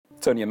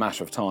It's only a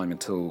matter of time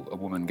until a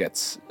woman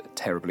gets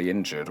terribly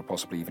injured or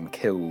possibly even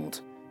killed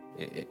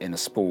in a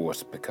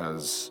sport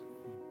because,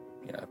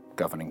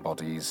 governing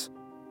bodies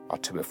are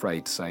too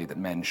afraid to say that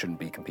men shouldn't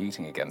be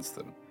competing against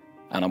them.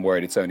 And I'm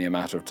worried it's only a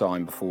matter of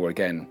time before,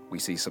 again, we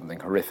see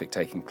something horrific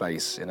taking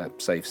place in a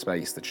safe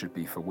space that should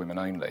be for women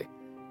only.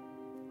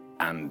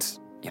 And,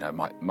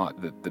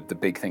 the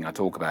big thing I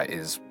talk about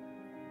is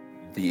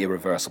the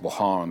irreversible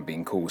harm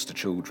being caused to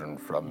children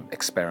from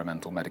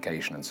experimental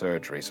medication and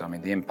surgery. So,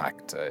 the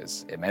impact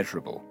is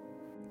immeasurable.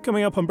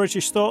 Coming up on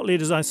British Thought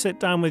Leaders, I sit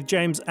down with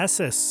James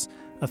Esses,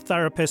 a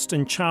therapist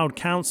and child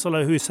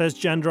counsellor who says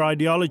gender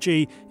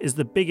ideology is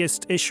the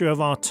biggest issue of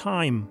our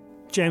time.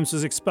 James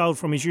was expelled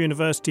from his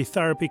university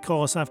therapy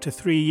course after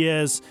 3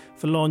 years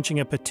for launching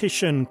a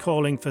petition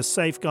calling for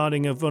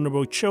safeguarding of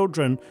vulnerable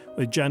children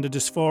with gender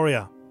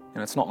dysphoria.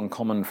 It's not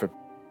uncommon for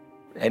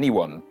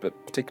anyone, but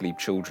particularly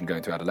children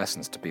going through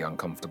adolescence, to be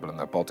uncomfortable in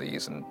their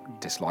bodies and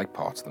dislike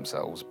parts of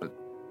themselves. But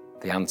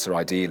the answer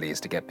ideally is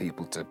to get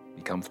people to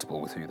be comfortable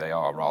with who they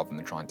are rather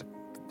than trying to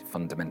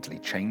fundamentally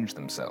change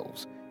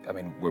themselves.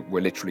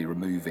 We're literally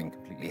removing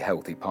completely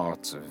healthy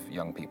parts of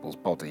young people's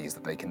bodies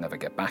that they can never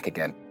get back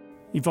again.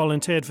 He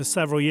volunteered for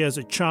several years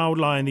at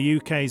Childline, the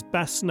UK's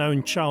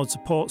best-known child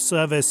support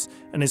service,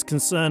 and is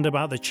concerned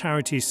about the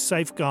charity's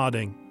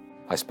safeguarding.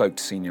 I spoke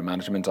to senior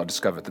management. I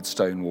discovered that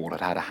Stonewall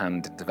had a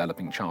hand in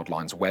developing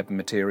Childline's web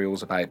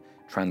materials about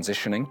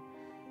transitioning.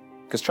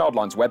 Because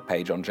Childline's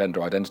webpage on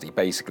gender identity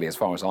basically, as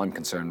far as I'm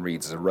concerned,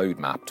 reads as a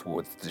roadmap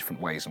towards the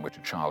different ways in which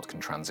a child can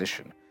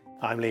transition.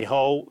 I'm Lee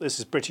Hall. This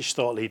is British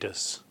Thought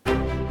Leaders.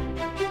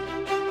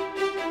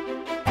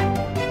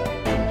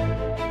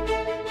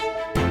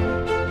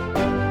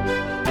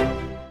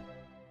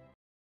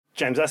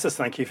 James Esses,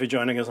 thank you for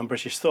joining us on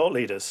British Thought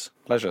Leaders.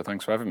 Pleasure.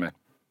 Thanks for having me.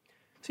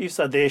 So you've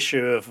said the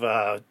issue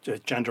of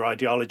gender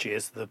ideology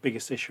is the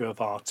biggest issue of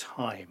our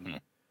time.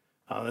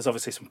 There's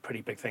obviously some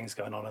pretty big things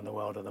going on in the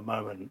world at the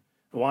moment.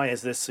 Why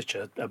is this such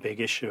a big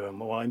issue and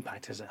what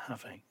impact is it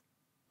having?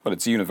 Well,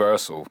 it's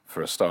universal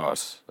for a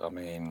start.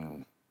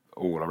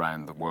 All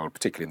around the world,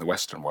 particularly in the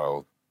Western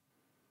world,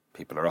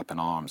 people are up in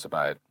arms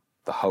about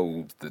the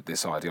hold that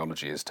this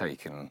ideology has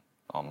taken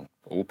on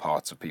all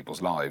parts of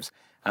people's lives.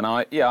 And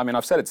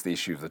I've said it's the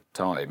issue of the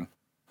time,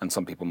 and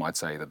some people might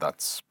say that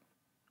that's,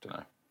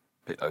 a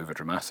bit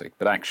overdramatic,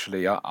 but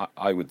actually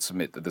I would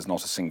submit that there's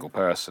not a single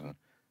person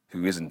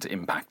who isn't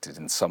impacted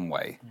in some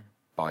way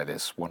by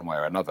this one way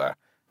or another.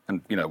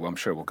 And, I'm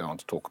sure we'll go on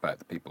to talk about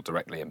the people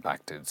directly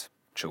impacted,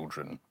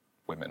 children,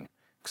 women,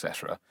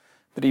 etc.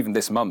 But even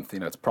this month,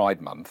 it's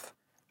Pride Month,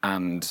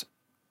 and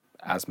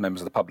as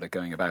members of the public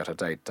going about our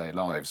day-to-day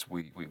lives,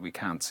 we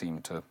can't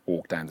seem to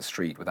walk down the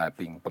street without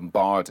being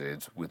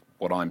bombarded with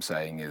what I'm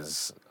saying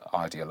is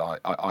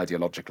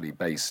ideologically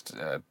based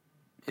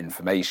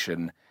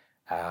information.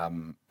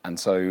 And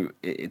so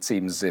it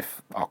seems as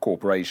if our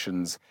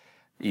corporations,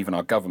 even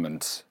our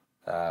government,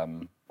 are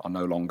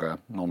no longer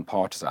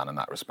non-partisan in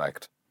that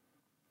respect.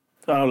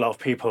 I know a lot of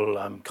people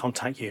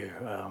contact you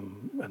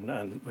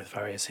and with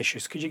various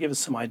issues. Could you give us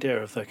some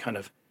idea of the kind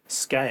of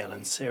scale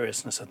and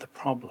seriousness of the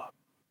problem?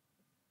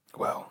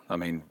 Well,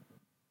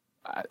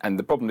 and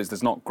the problem is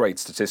there's not great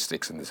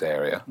statistics in this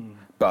area,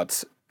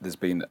 but there's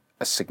been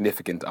a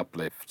significant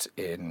uplift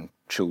in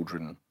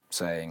children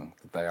saying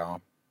that they are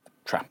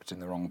trapped in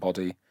the wrong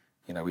body.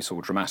 We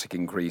saw dramatic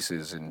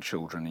increases in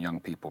children and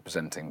young people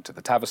presenting to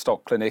the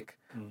Tavistock Clinic,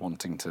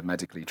 wanting to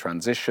medically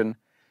transition.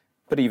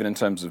 But even in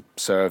terms of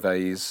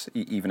surveys,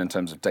 even in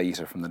terms of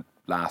data from the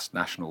last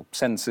national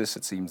census,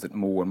 it seems that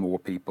more and more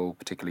people,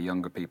 particularly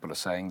younger people, are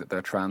saying that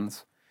they're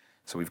trans.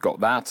 So we've got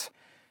that.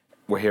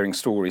 We're hearing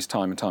stories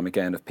time and time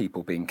again of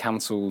people being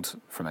cancelled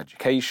from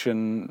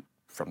education,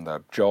 from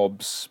their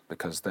jobs,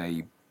 because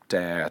they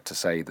dare to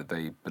say that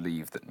they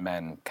believe that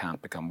men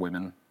can't become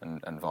women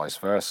and vice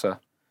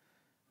versa.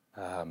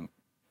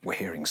 We're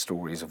hearing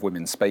stories of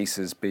women's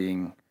spaces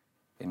being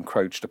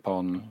encroached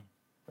upon.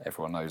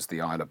 Everyone knows the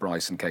Isla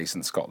Bryson case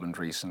in Scotland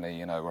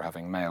recently. We're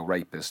having male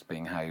rapists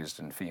being housed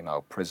in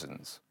female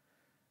prisons.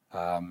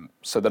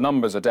 So the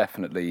numbers are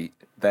definitely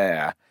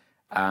there.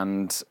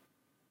 And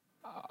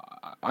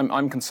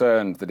I'm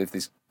concerned that if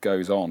this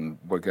goes on,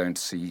 we're going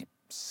to see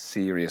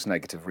serious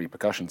negative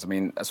repercussions.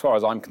 As far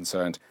as I'm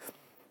concerned,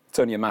 it's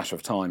only a matter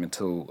of time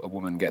until a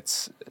woman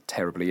gets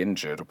terribly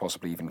injured or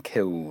possibly even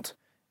killed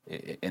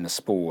in a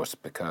sport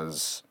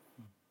because,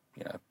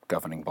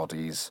 governing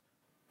bodies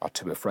are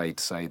too afraid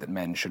to say that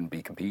men shouldn't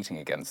be competing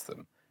against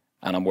them.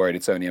 And I'm worried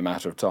it's only a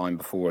matter of time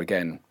before,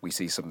 again, we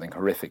see something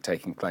horrific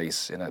taking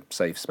place in a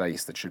safe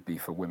space that should be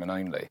for women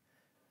only.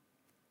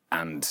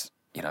 And,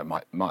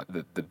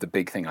 the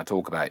big thing I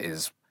talk about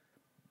is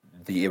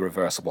the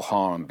irreversible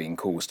harm being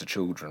caused to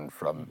children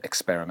from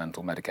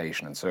experimental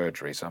medication and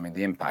surgery. So,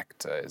 the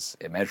impact is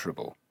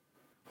immeasurable.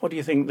 What do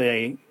you think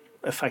the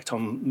effect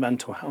on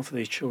mental health of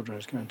these children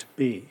is going to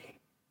be?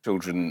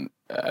 Children,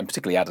 and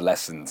particularly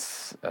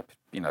adolescents,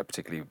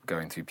 particularly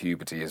going through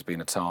puberty, has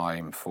been a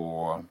time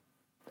for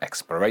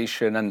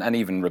exploration and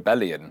even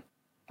rebellion.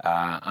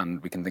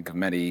 And we can think of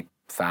many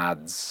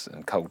fads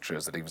and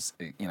cultures that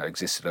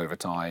existed over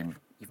time,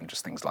 even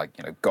just things like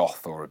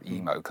goth or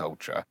emo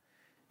culture,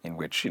 in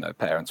which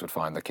parents would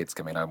find the kids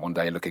coming home one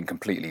day looking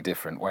completely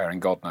different, wearing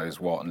God knows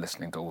what, and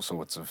listening to all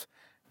sorts of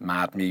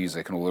mad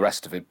music and all the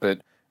rest of it.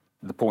 But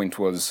the point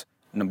was,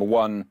 number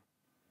one,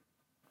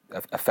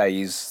 a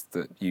phase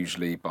that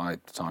usually by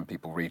the time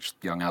people reached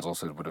young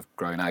adulthood would have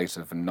grown out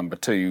of, and number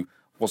two,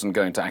 wasn't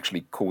going to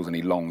actually cause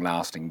any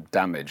long-lasting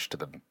damage to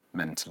them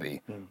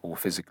mentally or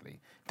physically.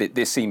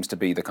 This seems to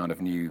be the kind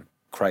of new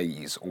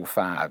craze or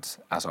fad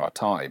at our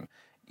time.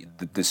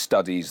 The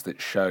studies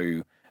that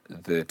show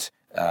that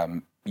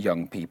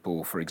young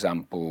people, for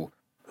example,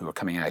 who are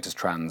coming out as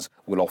trans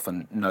will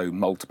often know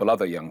multiple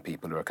other young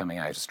people who are coming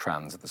out as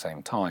trans at the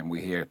same time.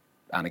 We hear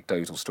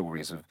anecdotal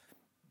stories of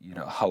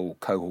whole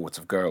cohorts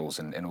of girls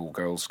in all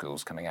girls'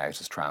 schools coming out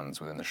as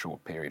trans within a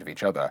short period of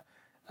each other.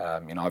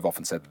 I've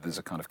often said that there's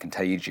a kind of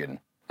contagion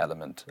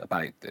element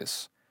about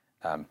this,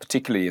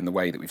 particularly in the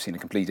way that we've seen a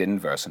complete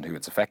inverse in who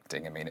it's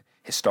affecting. I mean,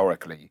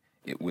 historically,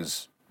 it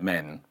was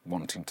men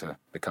wanting to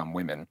become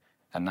women,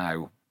 and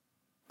now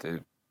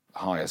the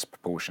highest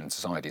proportion in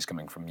society is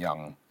coming from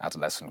young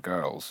adolescent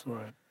girls.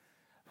 Right.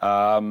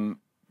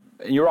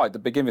 You're right,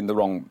 they're giving the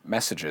wrong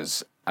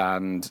messages,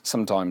 and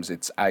sometimes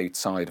it's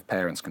outside of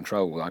parents'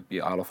 control.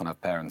 I'll often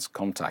have parents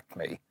contact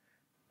me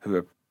who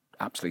are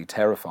absolutely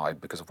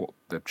terrified because of what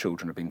their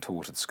children are being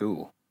taught at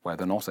school, where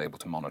they're not able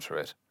to monitor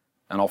it.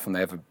 And often they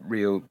have a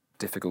real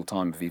difficult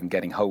time of even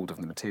getting hold of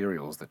the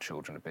materials that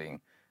children are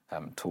being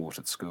taught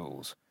at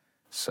schools.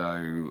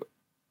 So,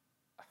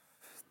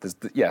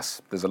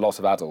 there's a lot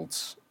of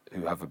adults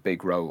who have a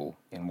big role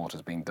in what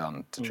is being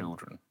done to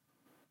children.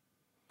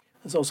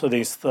 There's also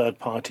these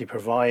third-party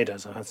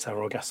providers. I've had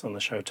several guests on the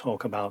show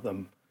talk about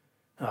them,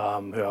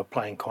 who are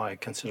playing quite a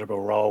considerable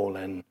role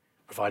in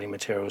providing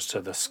materials to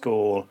the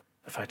school,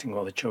 affecting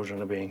what the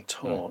children are being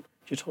taught.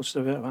 Could you talk to us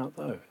a bit about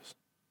those?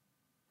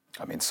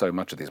 I mean, so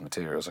much of these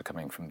materials are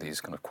coming from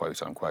these kind of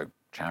quote-unquote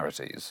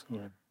charities,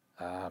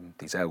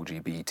 these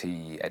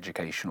LGBT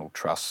educational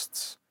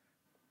trusts.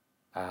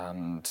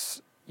 And,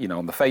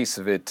 on the face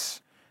of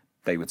it,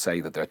 they would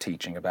say that they're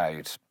teaching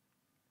about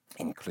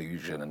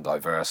inclusion and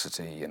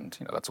diversity, and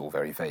that's all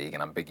very vague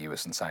and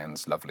ambiguous and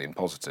sounds lovely and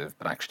positive,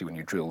 but actually when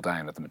you drill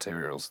down at the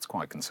materials, it's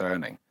quite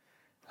concerning.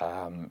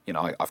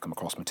 I've come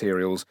across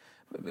materials,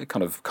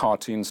 kind of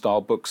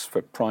cartoon-style books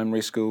for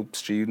primary school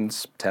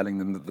students, telling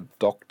them that the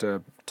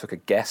doctor took a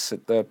guess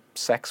at their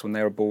sex when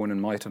they were born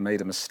and might have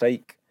made a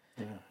mistake.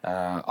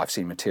 I've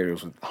seen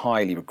materials with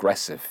highly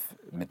regressive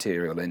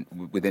material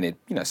within it,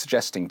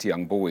 suggesting to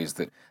young boys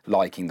that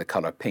liking the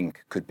colour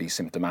pink could be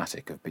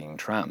symptomatic of being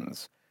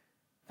trans.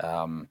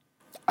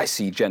 I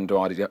see gender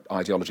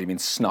ideology being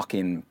snuck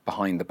in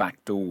behind the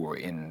back door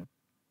in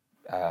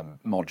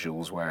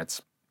modules where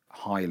it's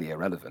highly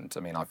irrelevant.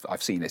 I mean,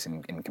 I've seen this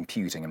in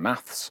computing and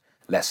maths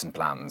lesson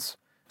plans.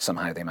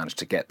 Somehow they managed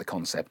to get the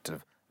concept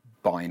of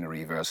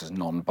binary versus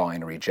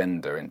non-binary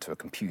gender into a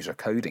computer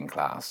coding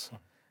class,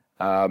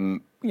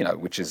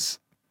 which is,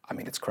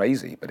 it's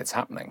crazy, but it's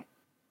happening.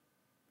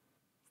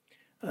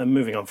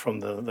 Moving on from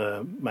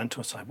the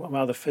mental side, what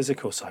about the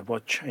physical side?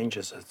 What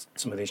changes are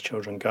some of these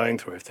children going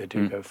through if they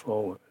do go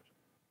forward?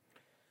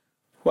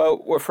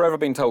 Well, we're forever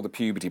being told that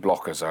puberty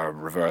blockers are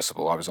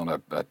reversible. I was on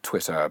a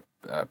Twitter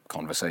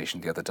conversation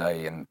the other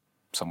day, and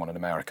someone in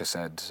America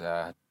said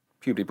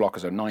puberty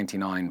blockers are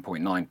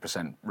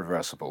 99.9%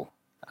 reversible,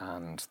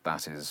 and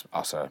that is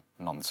utter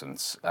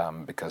nonsense,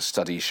 because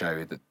studies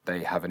show that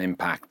they have an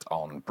impact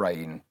on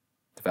brain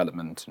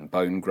development and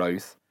bone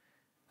growth.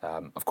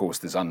 Of course,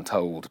 there's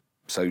untold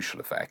social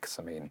effects.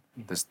 I mean,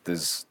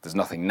 there's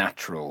nothing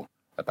natural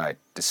about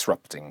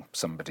disrupting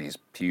somebody's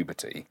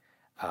puberty.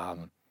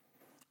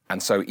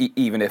 And so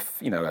even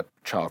if, a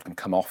child can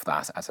come off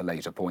that at a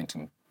later point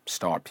and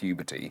start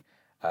puberty,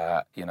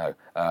 a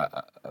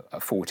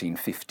 14,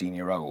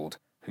 15-year-old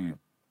who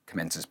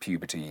commences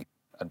puberty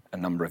a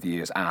number of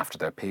years after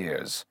their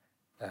peers,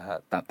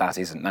 that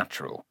isn't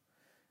natural.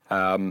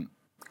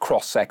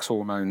 Cross-sex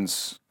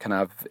hormones can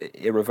have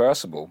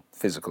irreversible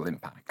physical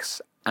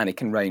impacts, and it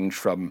can range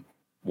from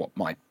what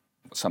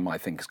some might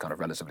think is kind of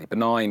relatively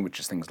benign, which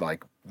is things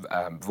like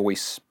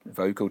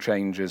vocal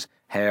changes,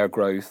 hair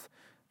growth.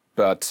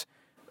 But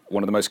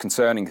one of the most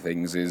concerning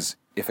things is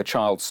if a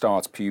child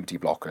starts puberty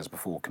blockers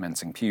before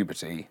commencing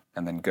puberty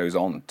and then goes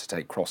on to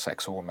take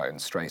cross-sex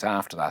hormones straight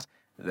after that,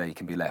 they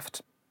can be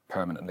left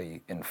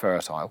permanently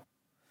infertile.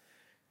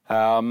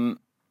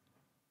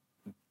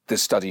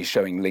 There's studies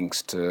showing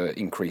links to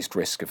increased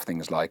risk of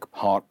things like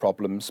heart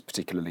problems,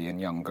 particularly in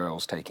young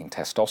girls taking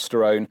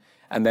testosterone.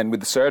 And then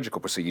with the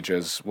surgical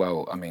procedures,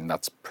 well,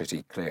 that's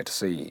pretty clear to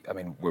see.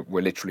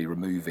 We're literally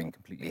removing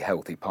completely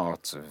healthy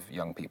parts of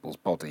young people's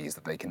bodies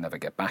that they can never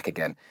get back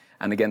again.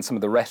 And again, some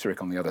of the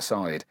rhetoric on the other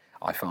side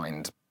I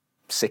find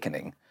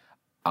sickening.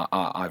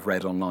 I've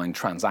read online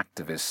trans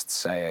activists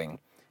saying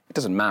it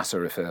doesn't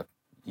matter if a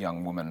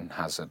young woman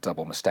has a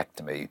double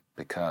mastectomy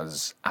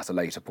because at a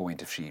later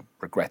point, if she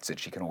regrets it,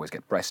 she can always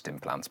get breast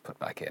implants put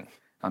back in.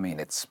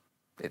 It's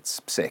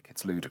sick,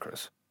 it's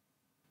ludicrous.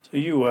 So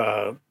you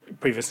were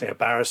previously a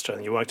barrister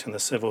and you worked in the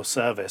civil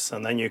service,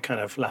 and then you kind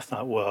of left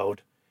that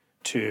world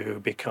to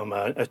become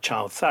a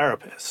child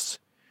therapist.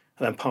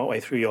 And then partway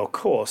through your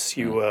course,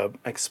 you were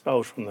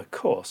expelled from the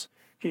course.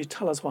 Can you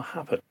tell us what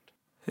happened?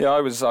 Yeah,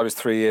 I was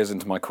 3 years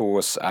into my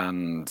course,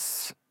 and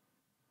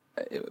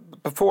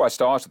before I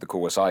started the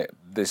course,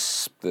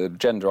 the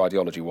gender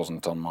ideology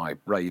wasn't on my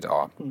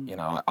radar. You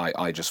know,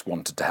 I just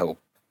wanted to help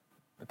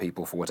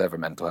people for whatever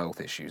mental health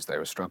issues they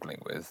were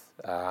struggling with.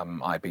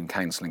 I'd been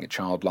counselling at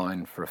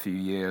Childline for a few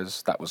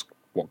years. That was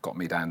what got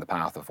me down the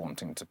path of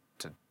wanting to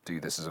do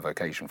this as a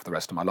vocation for the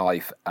rest of my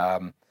life.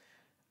 And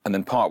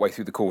then partway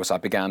through the course, I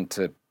began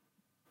to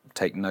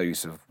take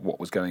note of what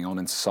was going on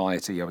in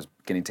society. I was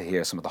beginning to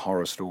hear some of the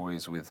horror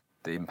stories with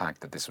the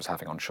impact that this was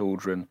having on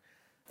children.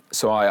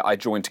 So I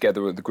joined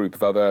together with a group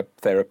of other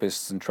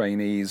therapists and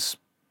trainees.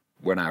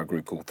 We're now a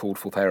group called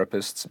Thoughtful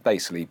Therapists,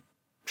 basically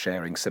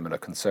sharing similar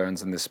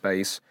concerns in this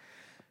space.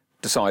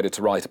 Decided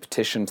to write a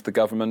petition to the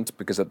government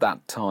because at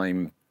that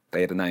time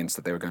they had announced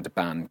that they were going to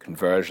ban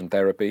conversion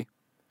therapy.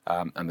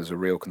 And there's a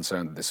real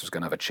concern that this was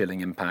going to have a chilling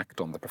impact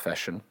on the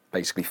profession,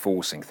 basically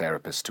forcing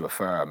therapists to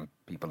affirm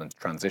people into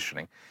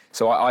transitioning.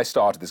 So I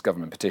started this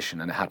government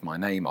petition and it had my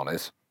name on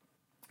it,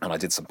 and I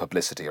did some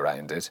publicity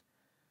around it.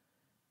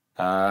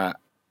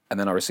 And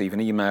then I received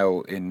an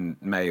email in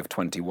May of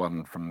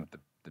 21 from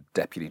the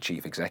Deputy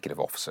Chief Executive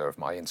Officer of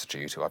my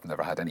institute, who I've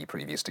never had any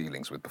previous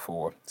dealings with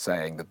before,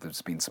 saying that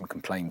there's been some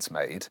complaints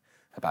made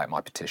about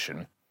my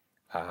petition.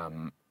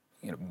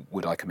 You know,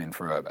 would I come in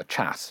for a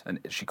chat? And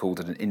she called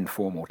it an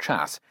informal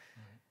chat.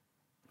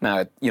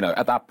 Now, you know,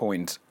 at that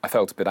point, I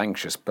felt a bit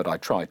anxious, but I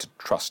tried to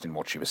trust in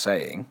what she was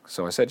saying.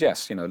 So I said,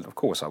 yes, you know, of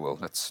course I will.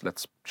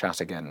 Let's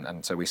chat again.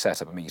 And so we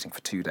set up a meeting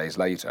for 2 days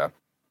later.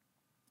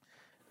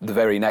 The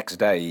very next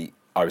day,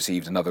 I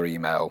received another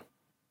email,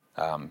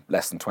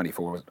 less than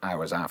 24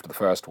 hours after the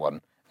first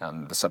one,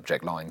 and the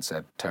subject line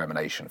said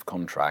termination of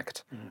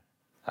contract.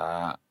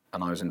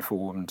 And I was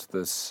informed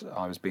that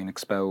I was being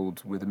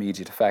expelled with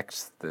immediate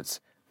effect, that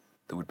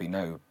there would be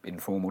no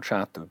informal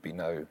chat, there would be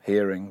no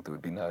hearing, there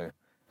would be no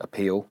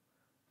appeal.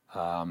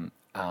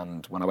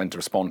 And when I went to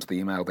respond to the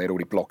email, they'd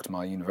already blocked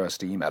my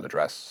university email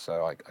address,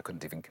 so I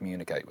couldn't even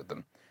communicate with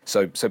them.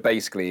 So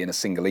basically, in a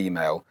single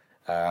email,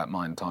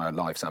 my entire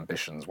life's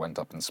ambitions went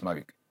up in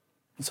smoke.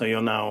 So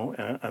you're now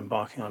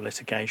embarking on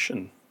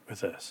litigation with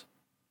this?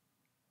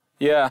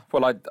 Yeah,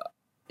 well,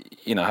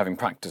 you know, having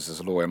practiced as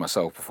a lawyer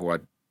myself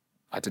before,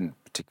 I didn't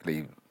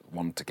particularly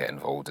want to get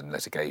involved in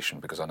litigation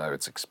because I know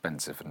it's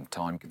expensive and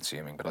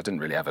time-consuming, but I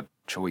didn't really have a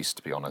choice,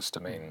 to be honest. I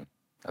mean,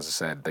 as I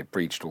said, they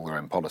breached all their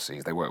own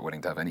policies. They weren't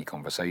willing to have any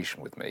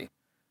conversation with me.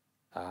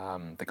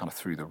 They kind of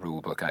threw the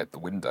rule book out the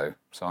window.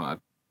 So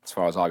as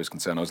far as I was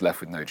concerned, I was left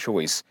with no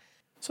choice.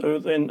 So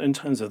in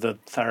terms of the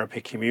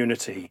therapy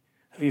community,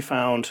 have you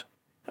found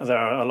there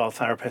are a lot of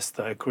therapists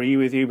that agree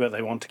with you, but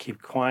they want to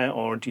keep quiet,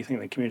 or do you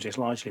think the community has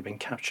largely been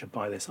captured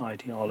by this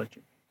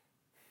ideology?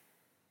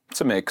 It's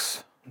a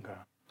mix. Okay.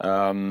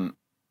 I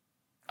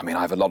mean,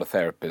 I have a lot of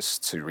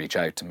therapists who reach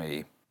out to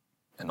me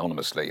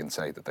anonymously and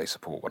say that they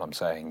support what I'm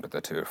saying, but they're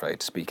too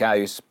afraid to speak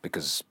out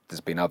because there's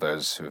been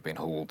others who have been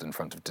hauled in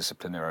front of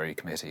disciplinary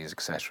committees,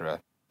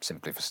 etc.,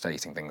 simply for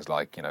stating things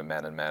like, you know,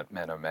 men are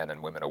men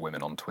and women are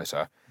women on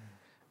Twitter.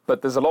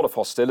 But there's a lot of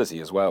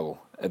hostility as well.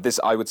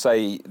 I would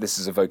say this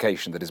is a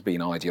vocation that has been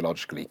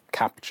ideologically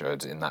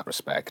captured in that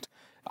respect.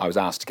 I was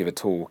asked to give a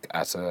talk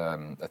at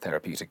a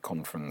therapeutic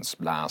conference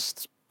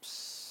last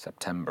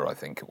September, I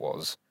think it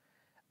was,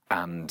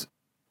 and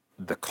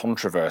the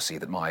controversy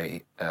that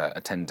my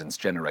attendance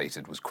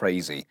generated was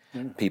crazy.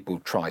 People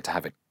tried to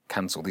have it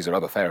cancelled. These are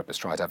other therapists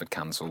tried to have it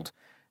cancelled.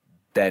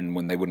 Then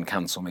when they wouldn't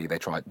cancel me,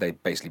 they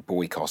basically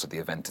boycotted the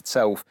event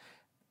itself.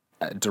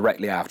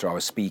 Directly after I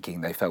was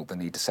speaking, they felt the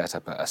need to set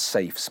up a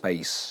safe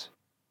space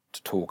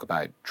to talk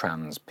about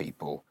trans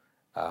people,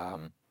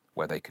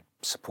 where they could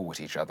support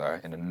each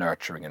other in a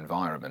nurturing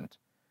environment.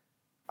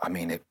 I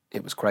mean,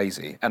 it was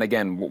crazy. And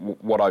again,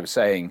 what I was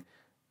saying,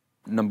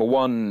 number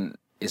one,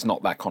 is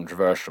not that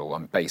controversial.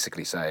 I'm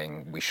basically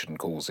saying we shouldn't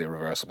cause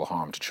irreversible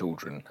harm to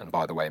children. And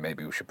by the way,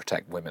 maybe we should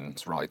protect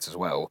women's rights as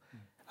well.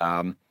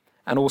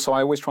 And also,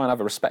 I always try and have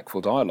a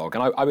respectful dialogue.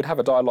 And I would have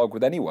a dialogue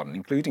with anyone,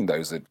 including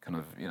those that kind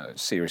of, you know,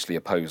 seriously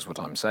oppose what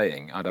I'm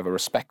saying. I'd have a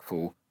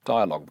respectful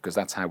dialogue because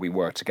that's how we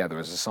work together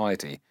as a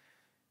society.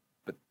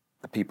 But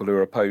the people who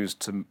are opposed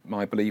to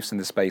my beliefs in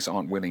this space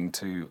aren't willing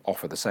to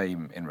offer the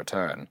same in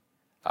return.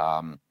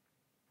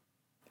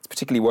 It's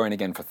particularly worrying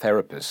again for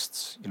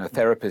therapists. You know,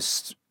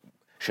 therapists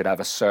should have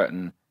a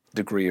certain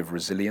degree of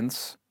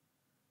resilience.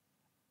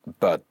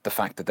 But the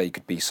fact that they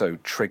could be so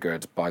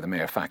triggered by the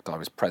mere fact I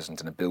was present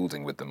in a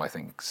building with them, I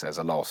think, says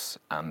a lot.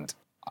 And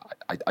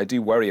I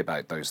do worry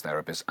about those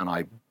therapists, and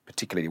I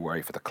particularly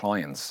worry for the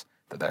clients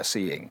that they're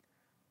seeing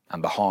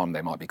and the harm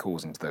they might be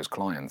causing to those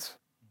clients.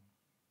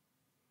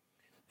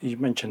 You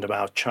mentioned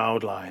about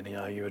Childline. You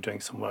know, you were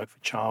doing some work for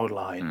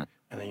Childline,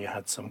 and then you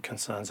had some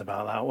concerns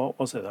about that. What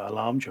was it that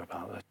alarmed you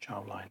about the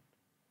Childline?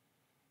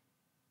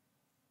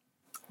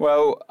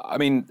 Well, I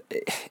mean,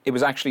 it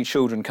was actually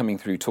children coming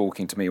through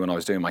talking to me when I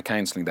was doing my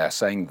counselling there,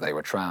 saying that they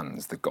were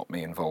trans, that got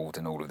me involved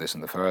in all of this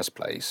in the first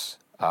place,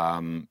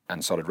 and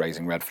started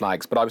raising red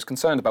flags. But I was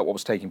concerned about what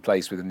was taking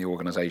place within the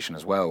organisation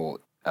as well.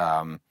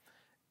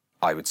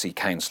 I would see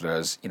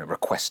counsellors,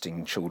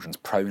 requesting children's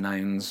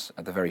pronouns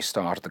at the very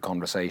start of the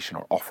conversation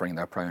or offering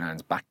their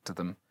pronouns back to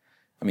them.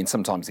 I mean,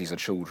 sometimes these are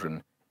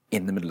children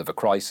in the middle of a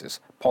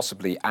crisis,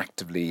 possibly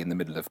actively in the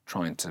middle of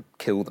trying to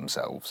kill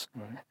themselves.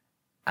 Right.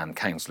 And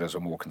counsellors were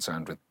more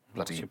concerned with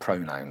bloody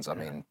pronouns. I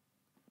mean,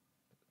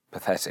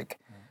 pathetic.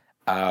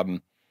 I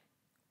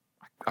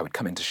would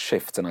come into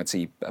shifts and I'd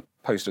see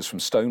posters from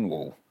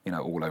Stonewall,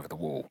 all over the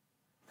wall.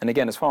 And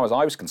again, as far as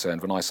I was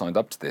concerned, when I signed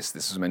up to this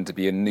was meant to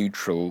be a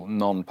neutral,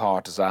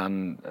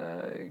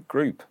 non-partisan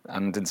group.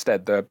 And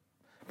instead, they're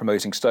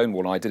promoting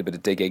Stonewall. And I did a bit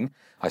of digging.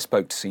 I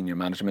spoke to senior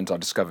management. I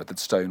discovered that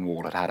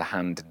Stonewall had a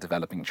hand in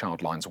developing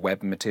Childline's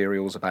web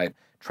materials about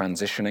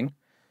transitioning.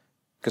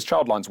 Because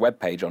Childline's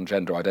webpage on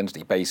gender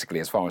identity,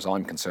 basically, as far as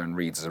I'm concerned,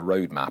 reads as a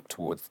roadmap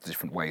towards the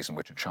different ways in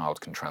which a child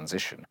can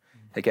transition.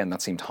 Again,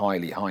 that seemed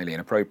highly, highly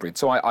inappropriate.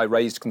 So I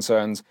raised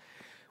concerns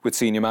with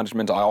senior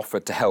management. I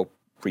offered to help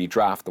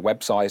redraft the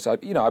website.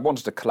 I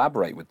wanted to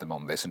collaborate with them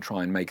on this and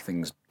try and make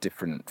things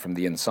different from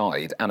the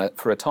inside. And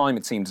for a time,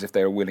 it seemed as if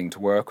they were willing to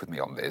work with me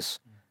on this,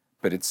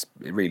 but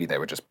really they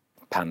were just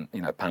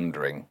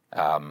pandering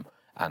and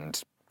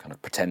kind of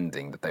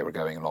pretending that they were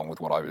going along with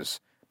what I was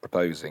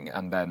proposing.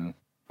 And then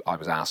I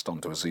was asked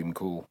onto a Zoom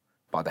call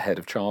by the head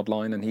of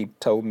Childline, and he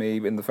told me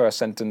in the first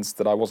sentence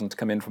that I wasn't to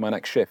come in for my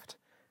next shift.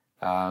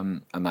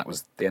 And that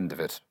was the end of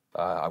it.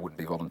 I wouldn't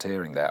be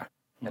volunteering there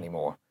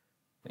anymore.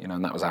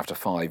 And that was after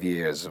 5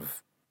 years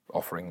of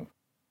offering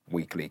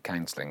weekly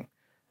counselling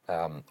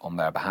on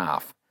their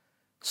behalf.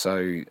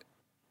 So,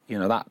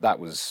 that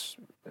was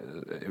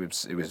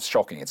it was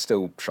shocking. It's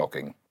still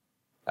shocking.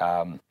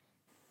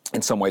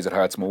 In some ways, it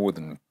hurts more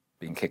than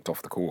being kicked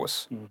off the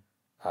course.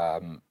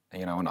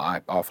 And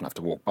I often have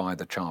to walk by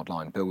the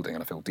Childline building,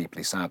 and I feel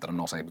deeply sad that I'm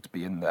not able to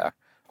be in there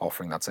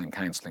offering that same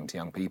counselling to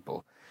young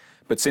people.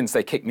 But since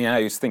they kicked me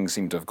out, things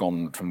seem to have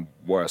gone from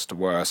worse to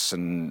worse,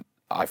 and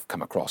I've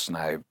come across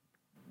now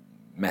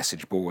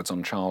message boards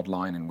on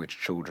Childline in which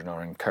children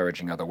are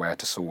encouraging otherwhere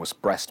to source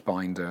breast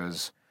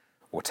binders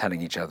or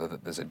telling each other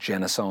that there's a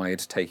genocide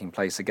taking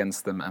place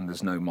against them and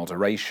there's no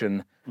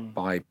moderation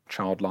by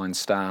Childline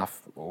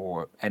staff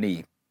or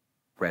any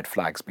red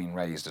flags being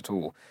raised at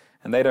all.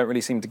 And they don't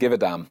really seem to give a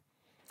damn.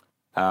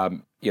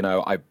 I've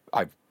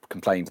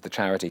complained to the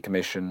Charity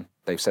Commission.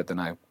 They've said they're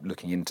now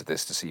looking into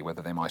this to see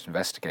whether they might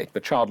investigate.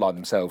 But Childline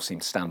themselves seem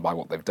to stand by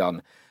what they've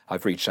done.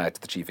 I've reached out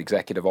to the Chief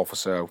Executive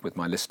Officer with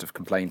my list of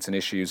complaints and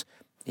issues.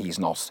 He's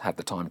not had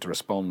the time to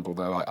respond,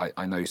 although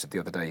I noticed the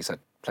other day he's had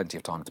plenty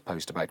of time to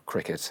post about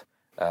cricket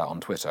on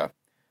Twitter.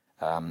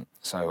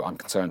 So I'm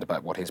concerned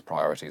about what his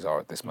priorities are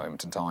at this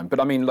moment in time. But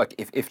I mean, look,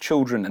 if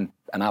children and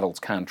adults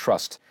can't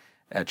trust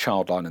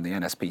Childline and the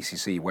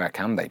NSPCC, where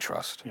can they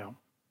trust? Yeah.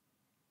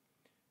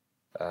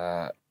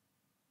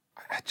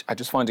 I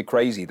just find it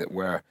crazy that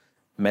we're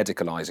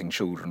medicalising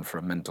children for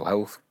a mental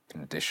health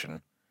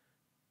condition.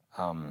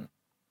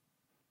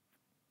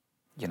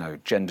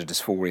 Gender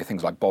dysphoria,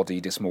 things like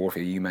body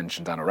dysmorphia. You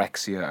mentioned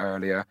anorexia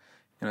earlier.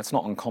 It's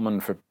not uncommon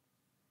for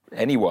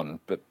anyone,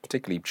 but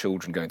particularly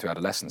children going through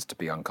adolescence, to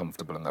be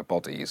uncomfortable in their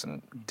bodies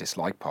and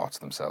dislike parts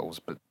of themselves.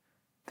 But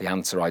the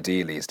answer,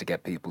 ideally, is to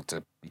get people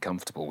to be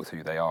comfortable with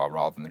who they are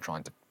rather than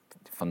trying to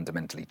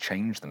fundamentally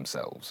change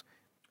themselves.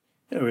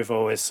 We've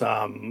always,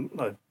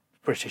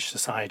 British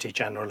society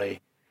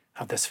generally,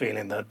 have this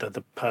feeling that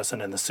the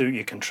person in the suit,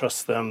 you can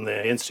trust them,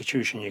 the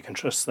institution, you can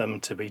trust them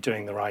to be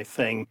doing the right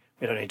thing.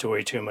 We don't need to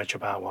worry too much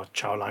about what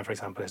Childline, for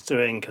example, is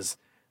doing because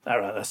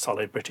they're a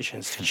solid British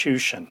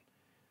institution.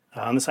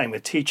 And the same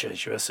with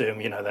teachers. You assume,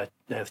 that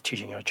they're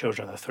teaching your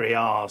children the 3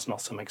 R's,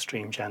 not some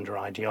extreme gender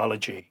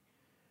ideology.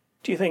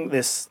 Do you think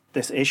this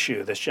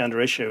issue, this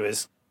gender issue,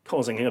 is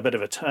causing a bit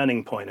of a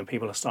turning point and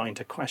people are starting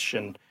to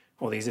question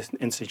all these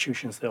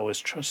institutions they always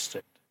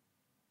trusted?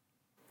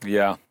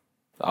 Yeah.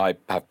 I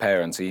have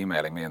parents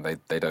emailing me and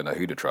they don't know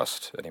who to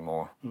trust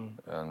anymore.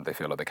 And they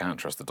feel like they can't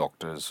trust the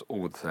doctors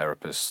or the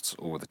therapists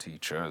or the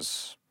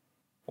teachers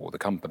or the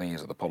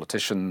companies or the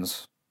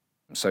politicians.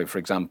 So, for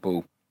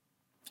example,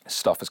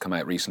 stuff has come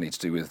out recently to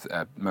do with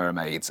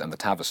mermaids and the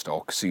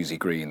Tavistock. Susie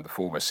Green, the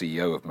former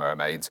CEO of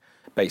Mermaids,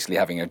 basically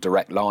having a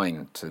direct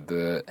line to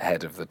the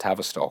head of the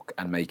Tavistock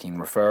and making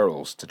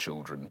referrals to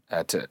children,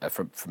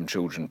 from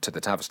children to the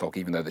Tavistock,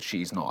 even though that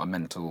she's not a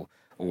mental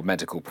or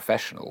medical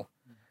professional.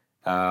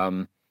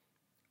 And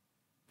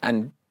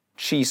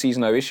she sees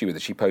no issue with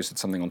it. She posted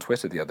something on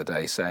Twitter the other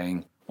day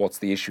saying, what's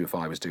the issue if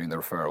I was doing the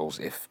referrals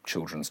if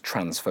children's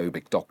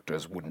transphobic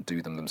doctors wouldn't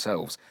do them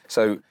themselves?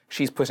 So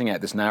she's putting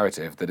out this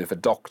narrative that if a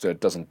doctor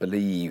doesn't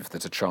believe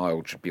that a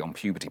child should be on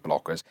puberty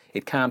blockers,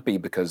 it can't be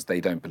because they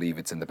don't believe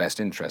it's in the best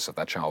interest of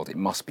that child. It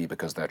must be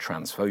because they're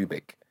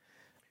transphobic.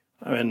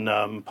 In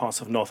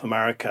parts of North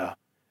America,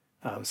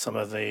 some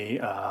of the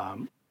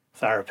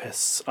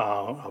therapists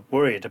are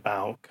worried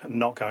about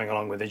not going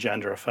along with the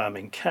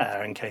gender-affirming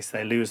care in case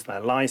they lose their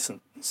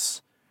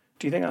license.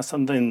 Do you think that's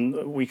something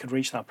that we could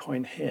reach that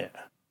point here?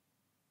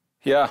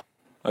 Yeah,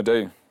 I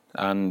do.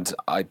 And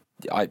I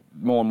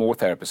more and more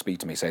therapists speak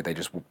to me, say they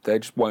just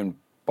won't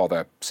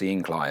bother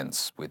seeing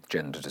clients with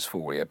gender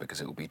dysphoria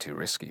because it will be too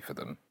risky for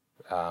them.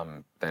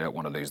 They don't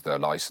want to lose their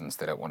license.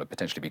 They don't want to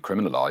potentially be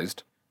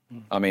criminalised.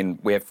 I mean,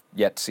 we have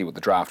yet to see what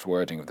the draft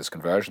wording of this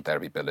conversion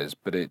therapy bill is,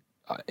 but it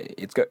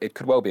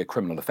could well be a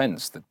criminal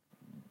offence that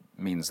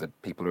means that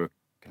people who are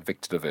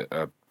convicted of it,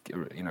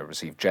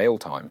 receive jail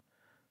time.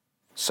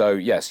 So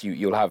yes,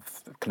 you'll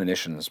have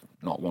clinicians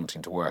not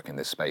wanting to work in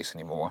this space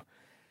anymore.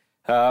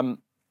 And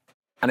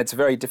it's a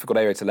very difficult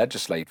area to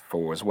legislate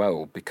for as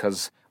well,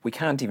 because we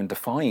can't even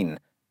define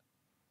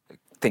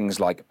things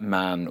like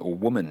man or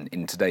woman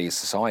in today's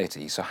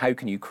society. So how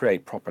can you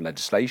create proper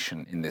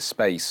legislation in this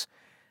space?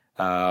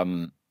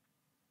 And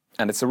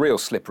it's a real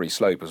slippery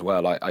slope as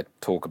well. I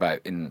talk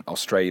about in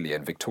Australia,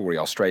 in Victoria,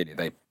 Australia,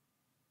 they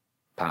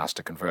passed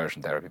a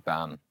conversion therapy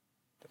ban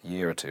a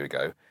year or two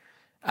ago.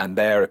 And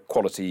their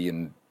Equality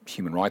and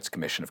Human Rights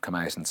Commission have come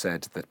out and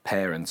said that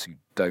parents who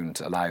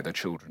don't allow their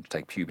children to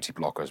take puberty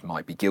blockers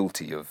might be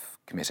guilty of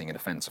committing an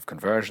offence of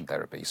conversion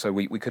therapy. So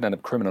we could end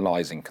up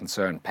criminalising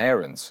concerned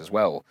parents as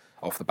well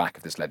off the back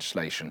of this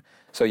legislation.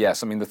 So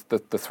yes, I mean,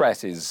 the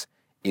threat is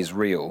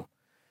real.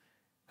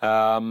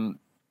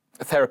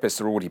 Therapists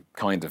are already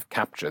kind of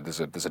captured. There's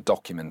a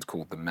document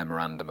called the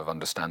Memorandum of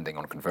Understanding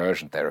on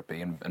Conversion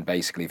Therapy, and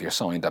basically if you're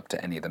signed up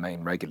to any of the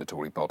main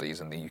regulatory bodies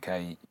in the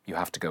UK, you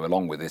have to go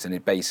along with it, and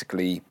it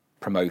basically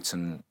promotes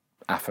an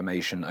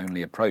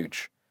affirmation-only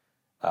approach.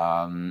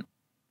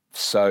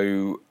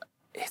 So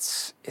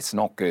it's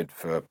not good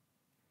for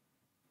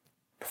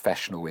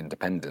professional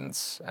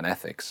independence and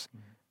ethics.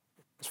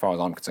 As far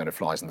as I'm concerned, it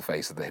flies in the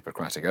face of the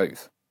Hippocratic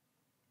Oath.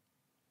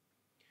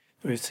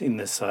 We've seen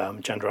this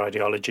gender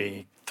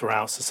ideology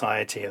throughout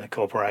society, in the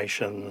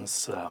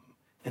corporations,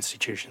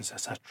 institutions,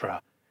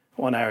 etc.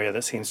 One area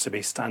that seems to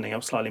be standing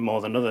up slightly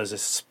more than others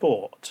is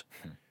sport.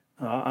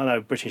 I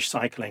know British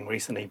Cycling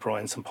recently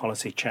brought in some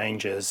policy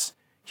changes.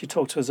 Could you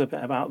talk to us a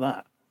bit about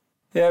that?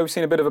 Yeah, we've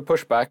seen a bit of a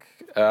pushback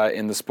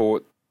in the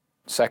sport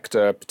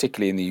sector,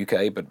 particularly in the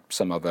UK, but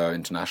some other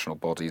international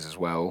bodies as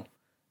well.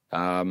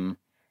 And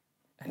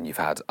you've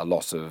had a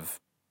lot of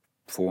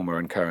former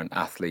and current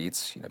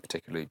athletes,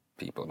 particularly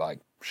people like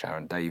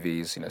Sharon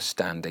Davies,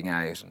 standing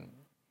out and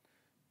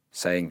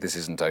saying this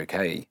isn't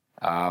okay.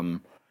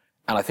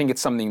 And I think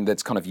it's something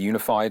that's kind of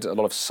unified a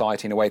lot of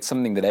society in a way. It's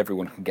something that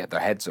everyone can get their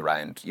heads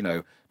around,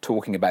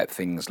 talking about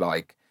things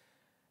like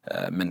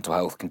mental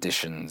health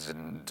conditions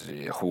and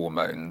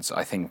hormones.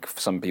 I think for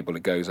some people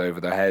it goes over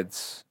their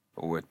heads,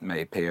 or it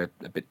may appear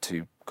a bit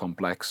too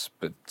complex,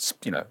 but,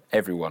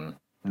 everyone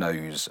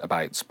knows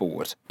about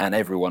sport and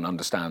everyone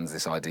understands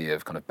this idea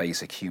of kind of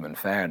basic human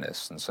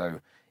fairness. And so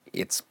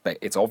it's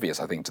obvious,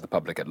 I think, to the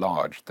public at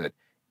large that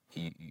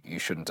you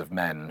shouldn't have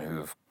men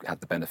who've had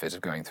the benefit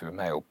of going through a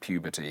male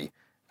puberty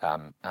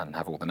and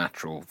have all the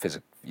natural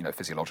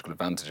physiological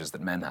advantages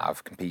that men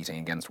have competing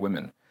against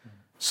women.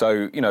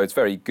 So, it's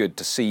very good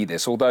to see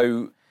this,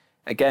 although,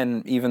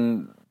 again,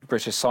 even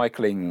British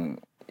Cycling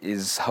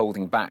is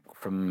holding back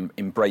from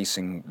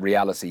embracing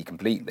reality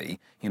completely.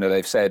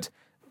 They've said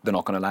they're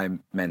not going to allow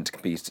men to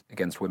compete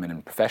against women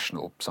in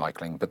professional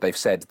cycling, but they've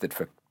said that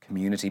for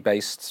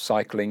community-based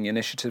cycling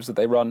initiatives that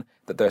they run,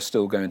 that they're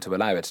still going to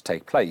allow it to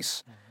take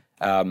place,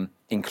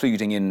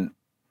 including in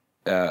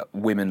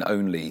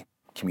women-only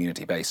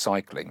community-based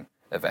cycling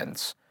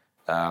events,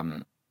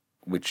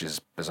 which is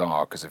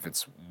bizarre because if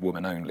it's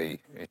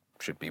women-only, it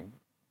should be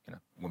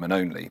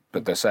women-only.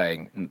 But they're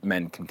saying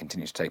men can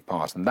continue to take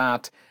part in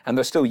that, and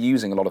they're still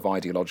using a lot of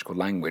ideological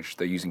language.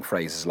 They're using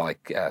phrases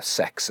like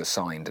sex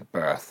assigned at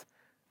birth,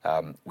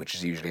 which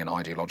is usually an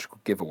ideological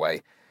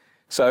giveaway.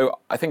 So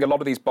I think a lot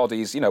of these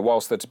bodies,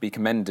 whilst they're to be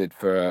commended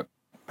for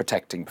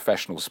protecting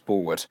professional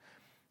sport,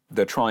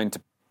 they're trying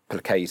to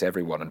placate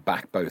everyone and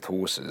back both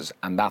horses,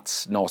 and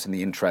that's not in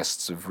the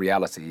interests of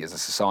reality as a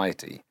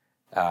society.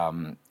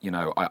 I'm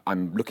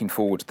looking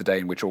forward to the day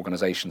in which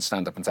organisations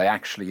stand up and say,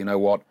 actually, you know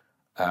what,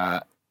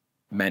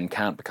 men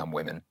can't become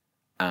women,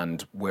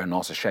 and we're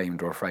not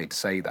ashamed or afraid to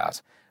say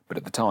that. But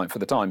for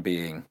the time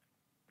being,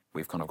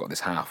 we've kind of got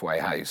this halfway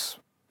house.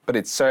 But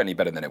it's certainly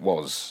better than it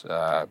was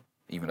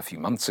even a few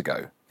months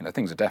ago.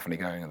 Things are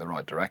definitely going in the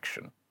right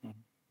direction.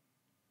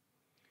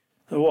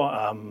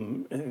 What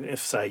if,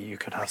 say, you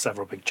could have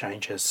several big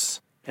changes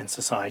in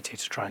society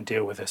to try and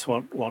deal with this?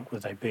 What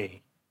would they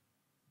be?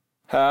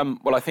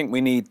 Well, I think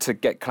we need to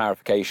get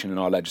clarification in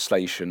our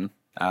legislation,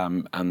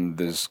 and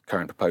there's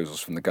current proposals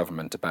from the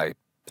government about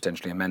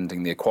potentially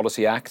amending the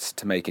Equality Act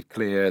to make it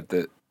clear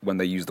that when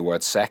they use the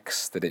word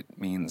sex, that it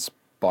means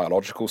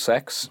biological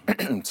sex.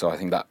 So I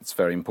think that's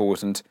very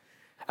important.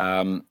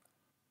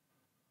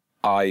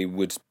 I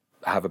would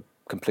have a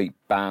complete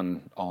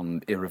ban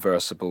on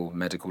irreversible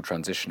medical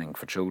transitioning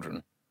for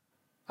children.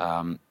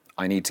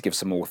 I need to give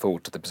some more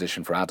thought to the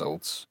position for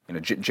adults.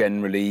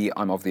 Generally,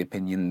 I'm of the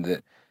opinion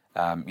that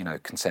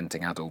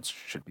Consenting adults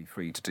should be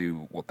free to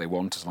do what they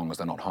want as long as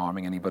they're not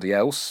harming anybody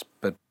else.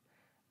 But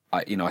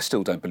I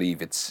still don't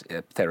believe it's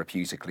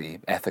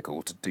therapeutically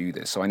ethical to do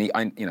this. So I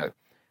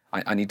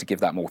need to give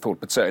that more thought.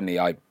 But certainly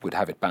I would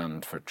have it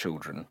banned for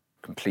children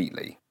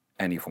completely,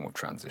 any form of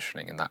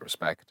transitioning in that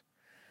respect.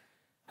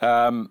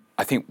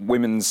 I think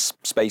women's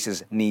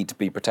spaces need to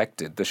be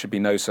protected. There should be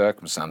no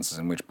circumstances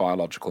in which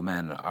biological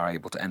men are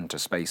able to enter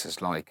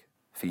spaces like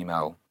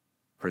female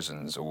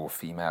prisons or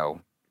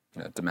female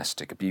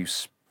domestic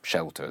abuse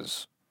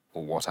shelters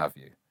or what have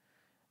you.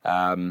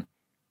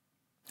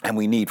 And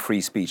we need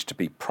free speech to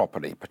be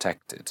properly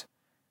protected.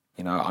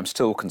 I'm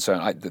still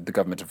concerned. The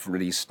government have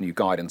released new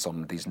guidance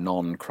on these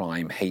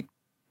non-crime hate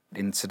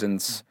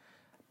incidents,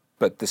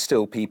 but there's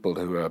still people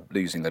who are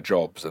losing their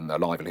jobs and their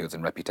livelihoods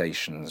and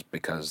reputations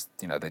because,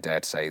 they dare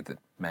to say that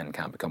men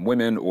can't become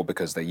women, or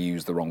because they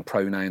use the wrong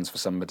pronouns for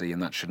somebody,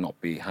 and that should not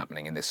be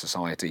happening in this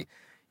society.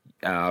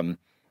 And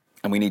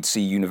we need to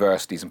see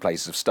universities and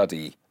places of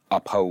study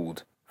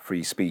uphold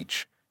free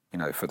speech,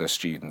 for their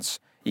students.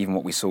 Even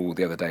what we saw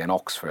the other day in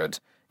Oxford,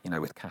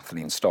 with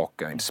Kathleen Stock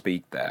going to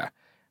speak there.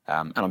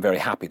 And I'm very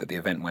happy that the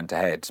event went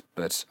ahead.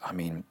 But I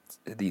mean,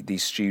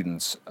 these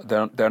students,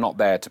 they're not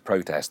there to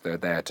protest. They're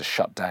there to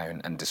shut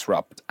down and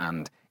disrupt.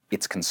 And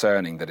it's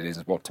concerning that it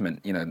is what's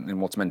meant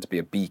to be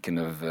a beacon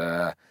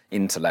of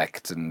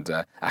intellect and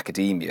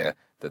academia,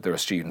 that there are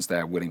students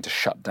there willing to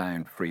shut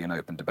down free and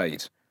open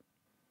debate.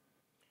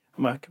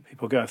 Where can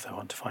people go if they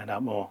want to find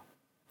out more?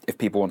 If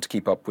people want to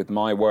keep up with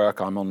my work,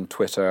 I'm on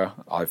Twitter.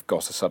 I've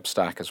got a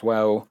Substack as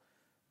well.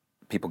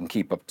 People can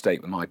keep up to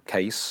date with my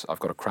case. I've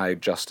got a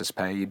crowd justice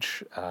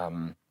page.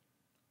 I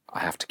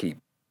have to keep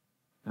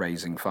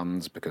raising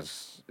funds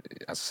because,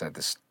 as I said,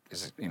 this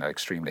is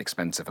extremely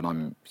expensive, and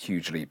I'm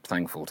hugely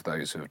thankful to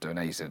those who have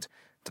donated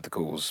to the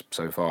cause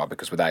so far,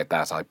 because without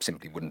that I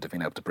simply wouldn't have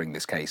been able to bring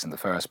this case in the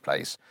first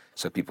place.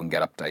 So people can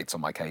get updates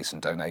on my case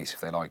and donate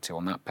if they like to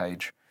on that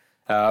page.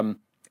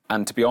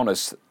 And to be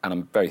honest, and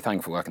I'm very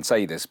thankful I can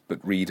say this, but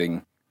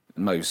reading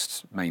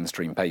most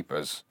mainstream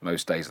papers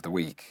most days of the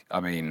week, I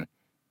mean,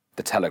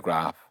 the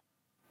Telegraph,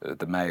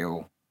 the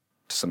Mail,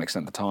 to some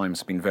extent the Times,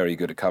 have been very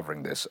good at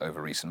covering this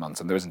over recent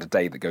months, and there isn't a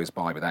day that goes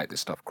by without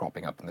this stuff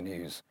cropping up in the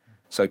news.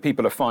 So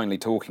people are finally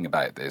talking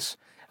about this,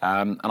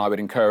 and I would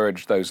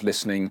encourage those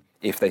listening,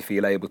 if they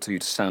feel able to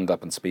stand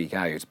up and speak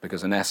out,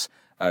 because unless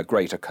a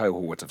greater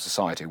cohort of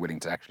society are willing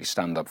to actually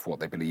stand up for what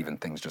they believe in,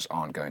 things just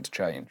aren't going to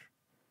change.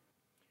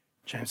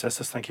 James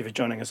Esses, thank you for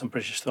joining us on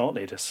British Thought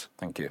Leaders.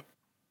 Thank you.